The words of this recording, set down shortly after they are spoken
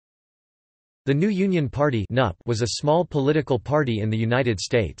The New Union Party was a small political party in the United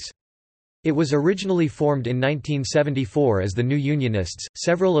States. It was originally formed in 1974 as the New Unionists,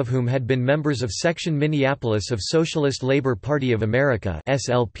 several of whom had been members of Section Minneapolis of Socialist Labor Party of America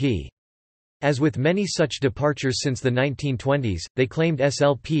 (SLP). As with many such departures since the 1920s, they claimed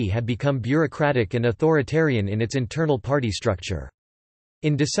SLP had become bureaucratic and authoritarian in its internal party structure.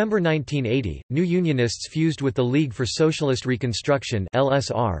 In December 1980, New Unionists fused with the League for Socialist Reconstruction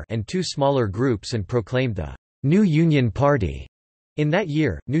 (LSR) and two smaller groups and proclaimed the New Union Party. In that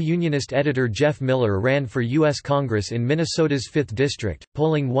year, New Unionist editor Jeff Miller ran for U.S. Congress in Minnesota's 5th District,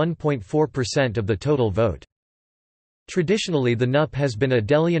 polling 1.4% of the total vote. Traditionally, the NUP has been a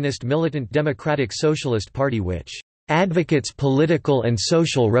Deleonist militant democratic socialist party which advocates political and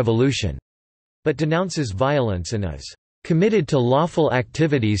social revolution, but denounces violence and is committed to lawful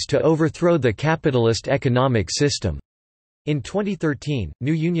activities to overthrow the capitalist economic system. In 2013,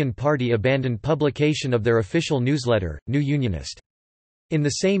 New Union Party abandoned publication of their official newsletter, New Unionist. In the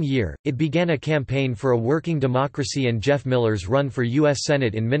same year, it began a campaign for a working democracy, and Jeff Miller's run for U.S.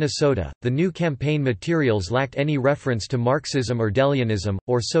 Senate in Minnesota. The new campaign materials lacked any reference to Marxism or Deleonism,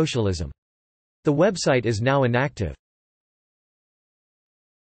 or socialism. The website is now inactive.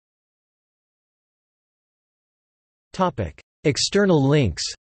 External links.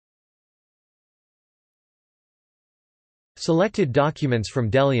 Selected documents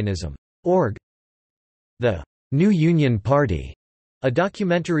from Deleonism.org. The New Union Party, a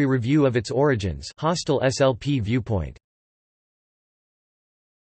documentary review of its origins, hostile SLP viewpoint.